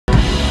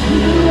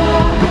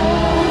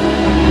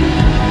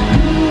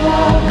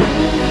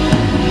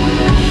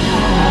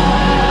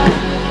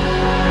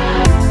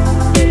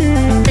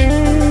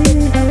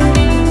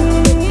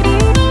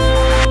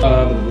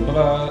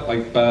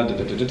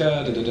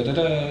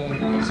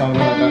something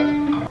like that.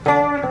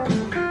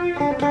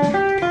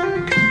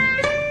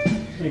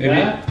 Like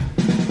that?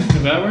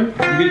 Does that work?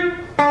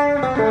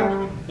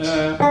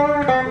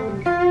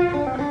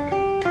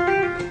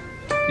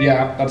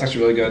 Yeah, that's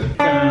actually really good.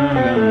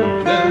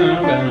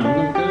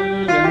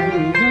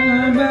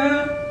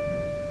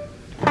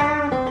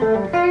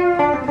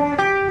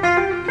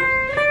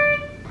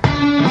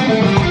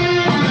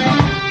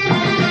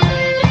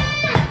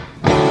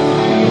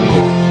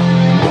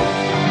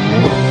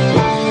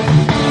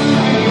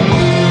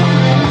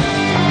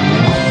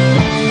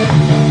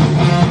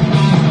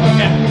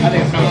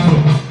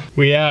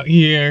 We out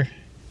here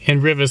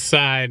in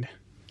Riverside.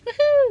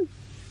 Woohoo!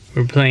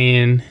 We're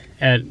playing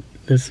at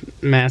this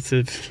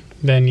massive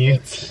venue.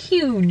 It's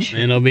huge.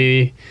 It'll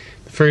be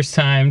the first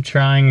time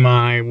trying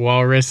my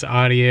Walrus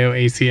Audio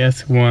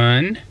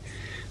ACS1.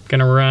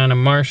 Gonna run a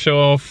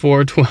Marshal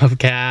 412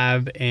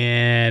 cab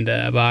and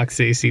a box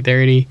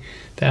AC30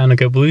 down a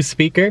Go Blue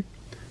speaker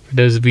for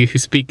those of you who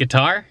speak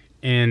guitar,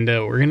 and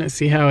we're gonna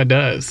see how it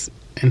does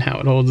and how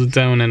it holds its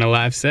own in a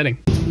live setting.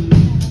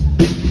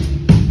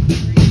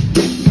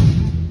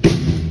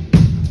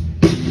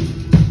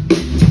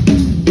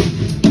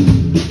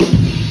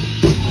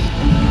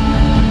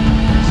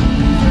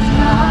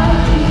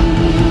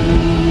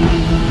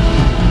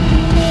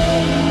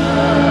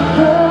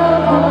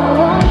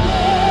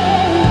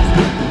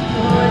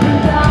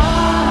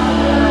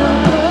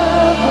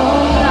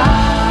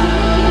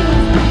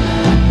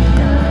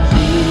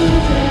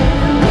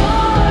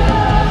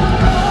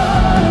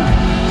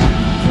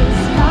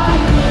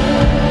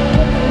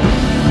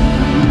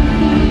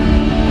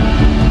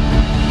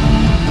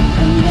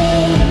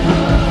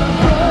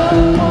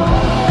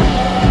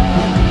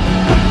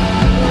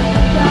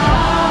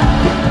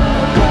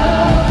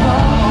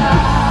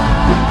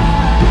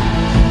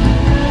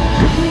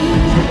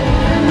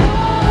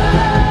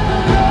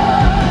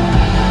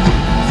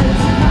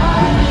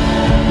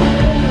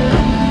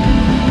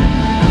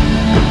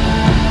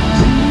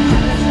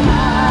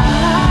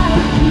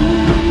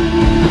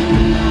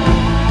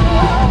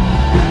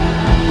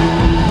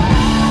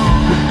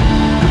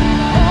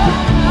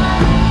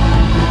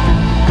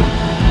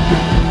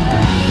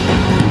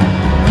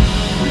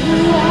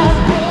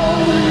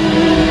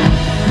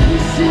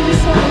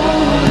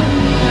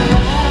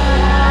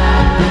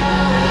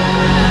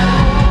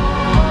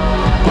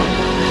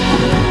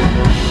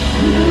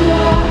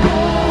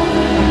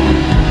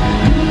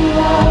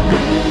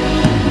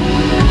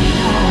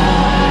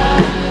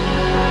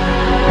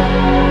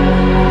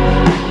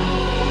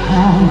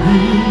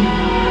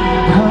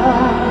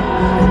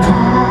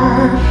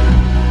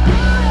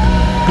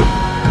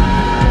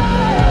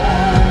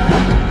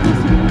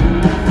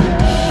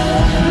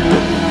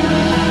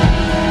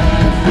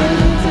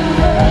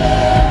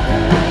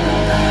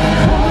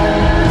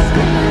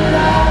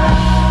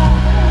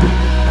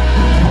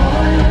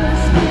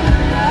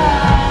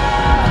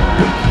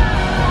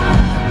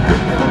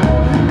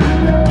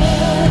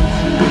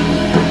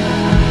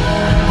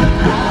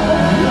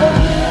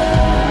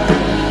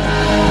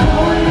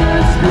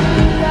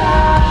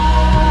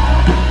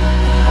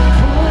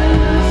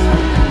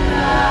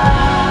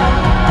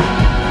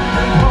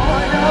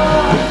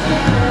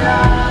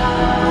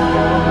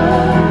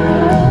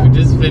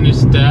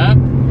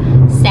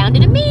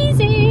 Sounded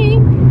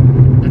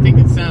amazing. I think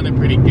it sounded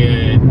pretty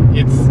good.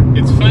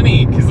 It's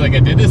funny because like I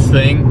did this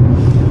thing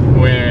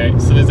where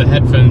there's a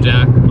headphone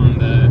jack on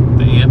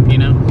the amp, you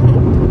know,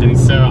 and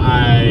so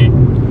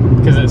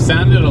because it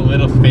sounded a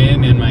little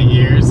thin in my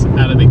ears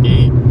out of the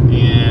gate,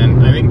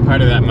 and I think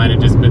part of that might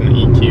have just been the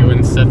EQ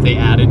and stuff they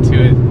added to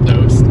it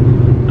post.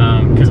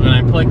 Because when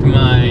I plugged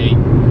my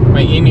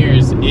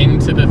in-ears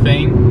into the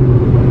thing,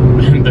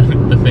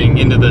 the thing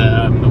into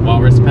the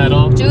Walrus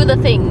pedal, do the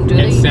thing,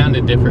 it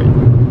sounded different.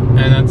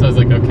 And that's, I was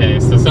like, okay,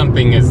 so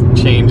something is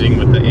changing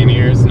with the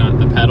in-ears, not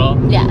the pedal.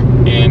 Yeah.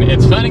 And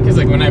it's funny because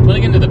like when I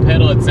plug into the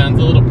pedal, it sounds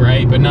a little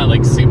bright, but not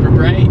like super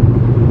bright.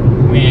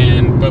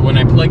 But when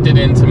I plugged it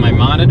into my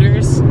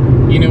monitors,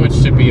 you know, which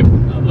should be a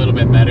little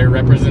bit better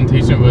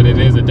representation of what it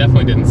is, it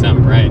definitely didn't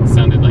sound bright. It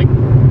sounded like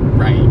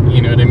bright,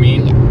 you know what I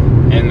mean? Yeah.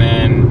 And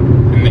then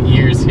in the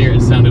ears here,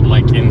 it sounded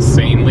like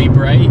insanely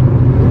bright.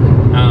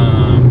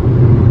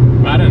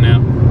 I don't know.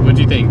 What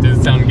do you think? Does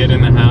it sound good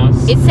in the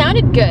house? It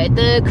sounded good.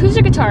 The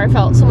cruiser guitar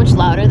felt so much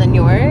louder than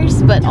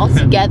yours, but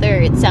altogether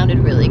it sounded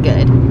really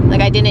good.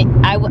 Like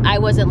I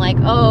wasn't like,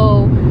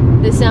 oh,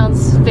 this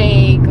sounds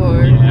fake,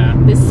 or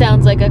this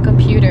sounds like a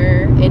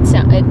computer. It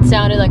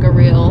sounded like a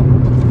real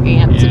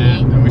amp to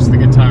me. I wish the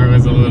guitar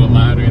was a little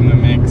louder in the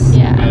mix.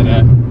 Yeah.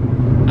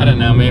 But I don't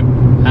know, maybe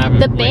I haven't.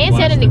 The band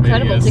sounded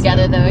incredible videos,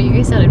 together though. You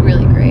guys sounded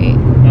really great.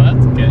 Well,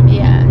 that's good.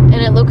 Yeah, and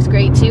it looks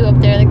great too up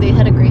there. Like they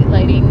had a great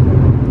lighting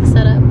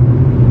setup.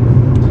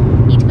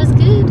 It was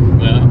good.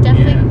 Well,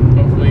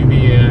 definitely.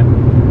 Yeah,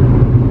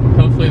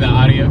 hopefully the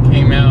audio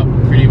came out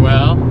pretty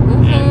well,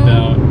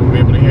 and we'll be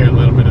able to hear a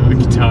little bit of the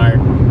guitar.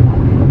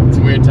 It's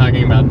weird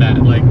talking about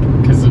that, like,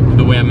 because of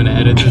the way I'm going to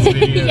edit this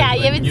video. Yeah,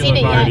 you haven't seen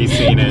it yet. You'll have already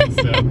seen it,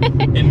 so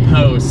in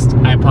post,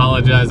 I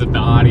apologize if the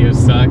audio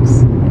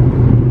sucks.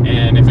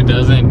 And And if it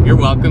doesn't, you're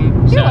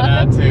welcome. Shout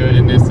out to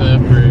Anissa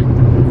for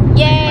being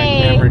my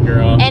camera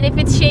girl. And if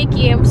it's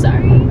shaky, I'm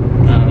sorry.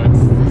 Oh,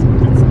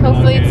 it's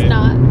hopefully it's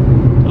not.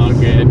 All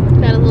good.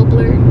 Got a little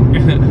blur.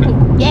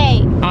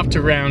 Yay! Off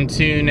to round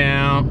 2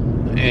 now,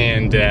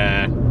 and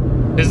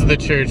this is the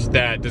church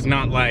that does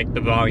not like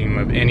the volume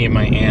of any of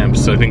my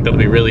amps, so I think they'll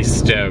be really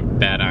stoked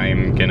that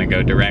I'm gonna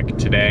go direct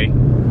today.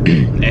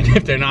 And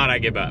if they're not, I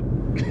give up.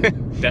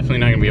 Definitely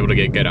not gonna be able to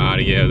get good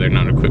audio. They're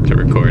not equipped to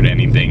record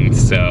anything,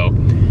 so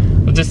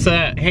we'll just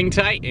hang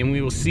tight and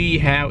we will see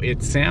how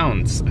it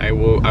sounds. I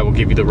will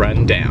give you the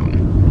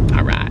rundown.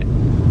 All right.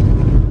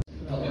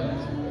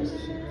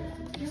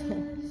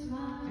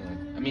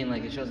 I mean,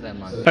 like, it shows that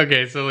much.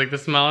 Okay, so like the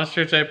smallest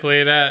church I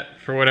played at,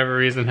 for whatever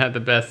reason, had the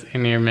best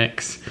in-ear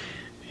mix.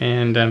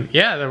 And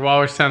yeah, the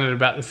Walrus sounded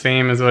about the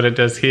same as what it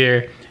does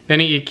here. Then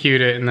he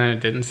EQ'd it and then it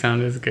didn't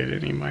sound as good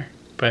anymore.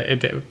 But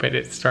it did, but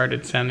it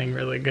started sounding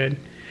really good.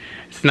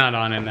 It's not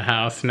on in the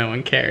house, no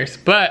one cares.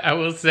 But I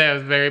will say I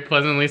was very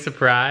pleasantly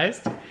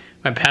surprised.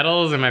 My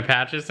pedals and my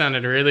patches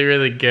sounded really,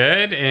 really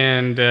good.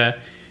 And yeah,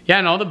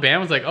 and all the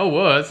band was like, oh,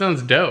 whoa, that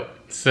sounds dope.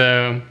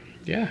 So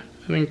yeah,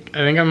 I think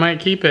I might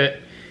keep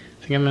it.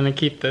 I think I'm gonna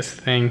keep this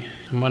thing.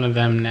 I'm one of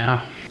them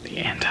now, the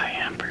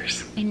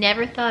anti-ampers. I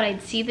never thought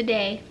I'd see the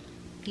day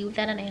you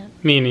without an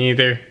amp. Me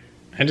neither.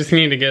 I just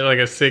need to get like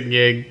a sick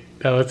gig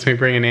that lets me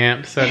bring an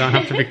amp so I don't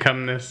have to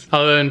become this.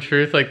 Although in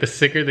truth, like the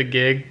sicker the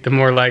gig, the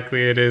more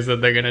likely it is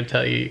that they're gonna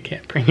tell you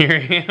can't bring your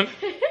amp.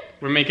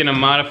 We're making a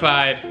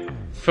modified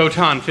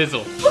Photon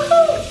Fizzle.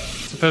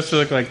 It's supposed to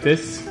look like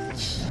this,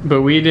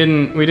 but we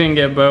didn't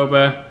get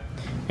boba,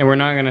 and we're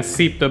not gonna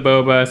seep the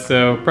boba,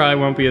 so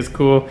probably won't be as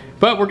cool.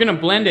 But we're gonna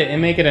blend it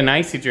and make it an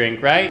icy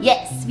drink, right?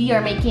 Yes, we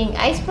are making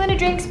ice blended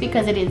drinks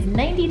because it is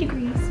 90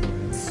 degrees.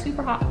 It's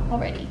super hot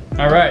already.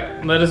 All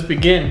right, let us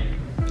begin.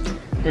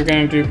 We're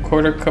gonna do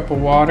 1/4 cup of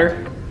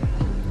water.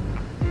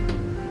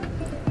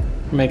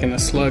 We're making the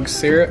slug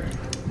syrup.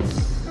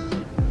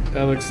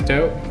 That looks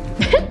dope.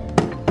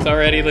 It's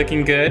already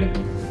looking good.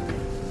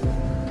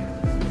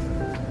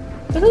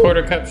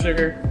 1/4 cup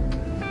sugar.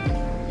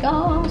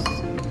 Yes.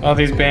 All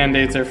these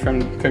Band-Aids are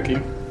from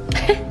cooking.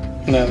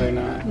 No, they're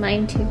not.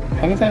 Mine too.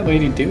 How did that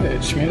lady do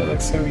it? She made it look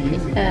so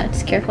easy.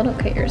 Just careful, don't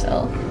cut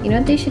yourself. You know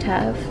what they should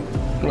have?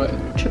 What?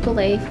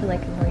 AAA for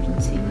like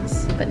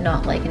emergencies, but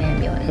not like an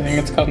ambulance. I think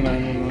it's called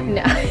 911.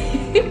 No.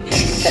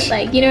 But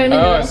like, you know what I mean?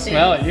 Oh, I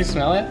smell it. You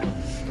smell it?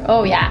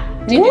 Oh yeah.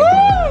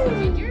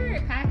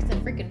 Ginger packs a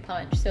freaking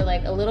punch. So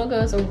like a little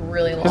goes a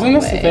really long way. Isn't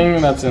this the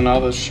thing that's in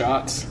all those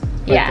shots?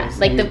 Yeah,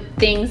 like the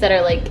things that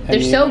are like, they're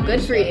so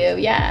good for you,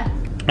 yeah.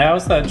 I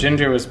always thought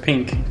ginger was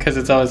pink, because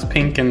it's always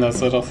pink in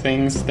those little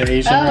things, the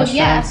Asian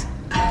restaurants.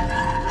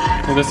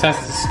 Yeah. Well, this has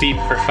to steep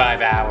for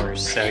 5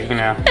 hours, so you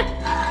know.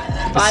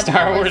 The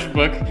Star Wars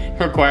book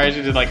requires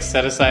you to like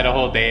set aside a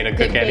whole day to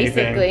cook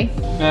anything. Basically.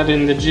 Add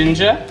in the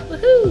ginger.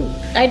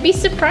 Woohoo! I'd be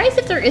surprised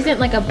if there isn't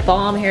like a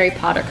bomb Harry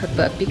Potter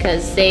cookbook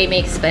because they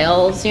make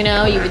spells, you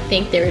know? You would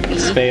think there would be...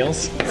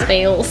 Spells?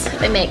 Spells.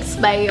 They make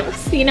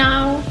spells, you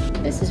know?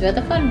 This is where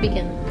the fun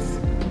begins.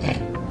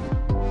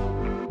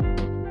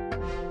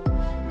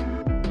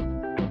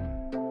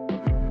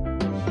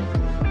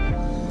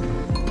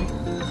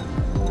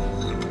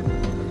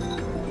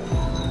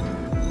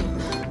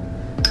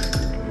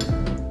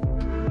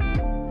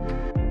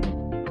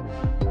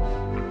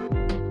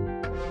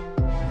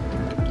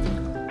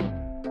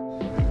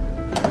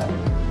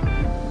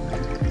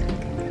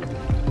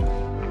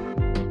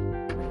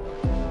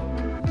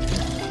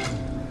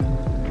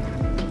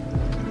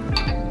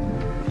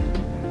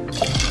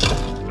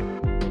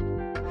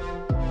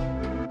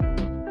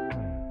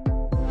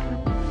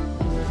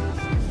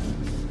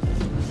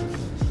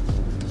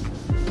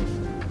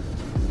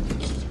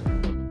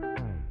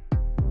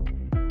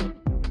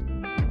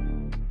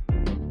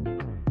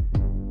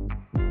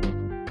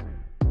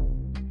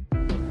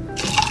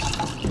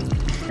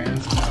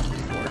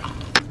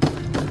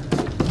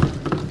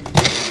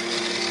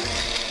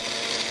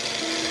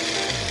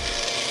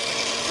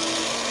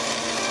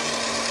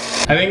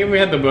 I think if we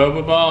had the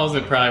boba balls,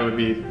 it probably would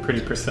be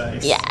pretty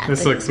precise. Yeah.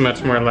 This looks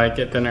much more like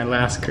it than our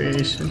last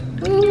creation.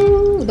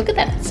 Ooh, look at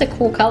that. It's a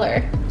cool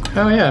color.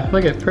 Oh yeah,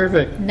 look at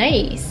perfect.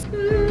 Nice.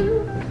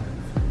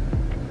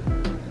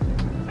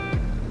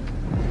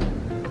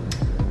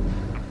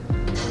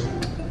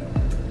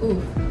 Ooh.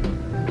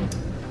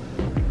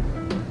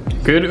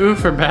 Good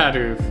oof or bad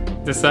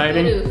oof?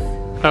 Deciding? Good oof.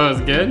 Oh, it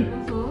was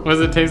good? What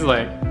does it taste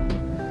like?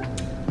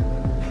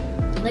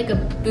 Like a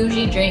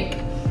bougie drink.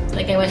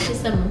 Like I went to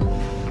some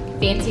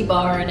fancy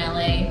bar in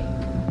LA.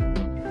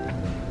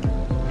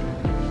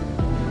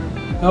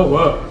 Oh,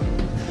 whoa.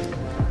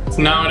 It's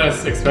not what I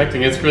was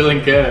expecting. It's really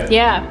good.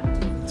 Yeah.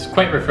 It's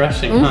quite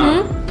refreshing,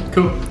 huh?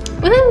 Cool.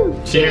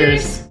 Woohoo!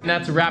 Cheers. And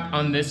that's a wrap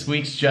on this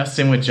week's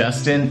Justin with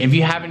Justin. If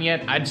you haven't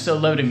yet, I'd so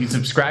love it if you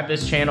subscribe to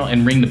this channel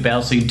and ring the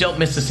bell so you don't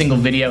miss a single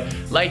video.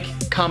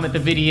 Like, comment the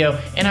video,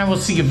 and I will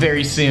see you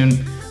very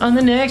soon on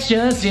the next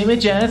Justin with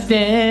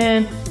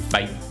Justin.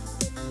 Bye.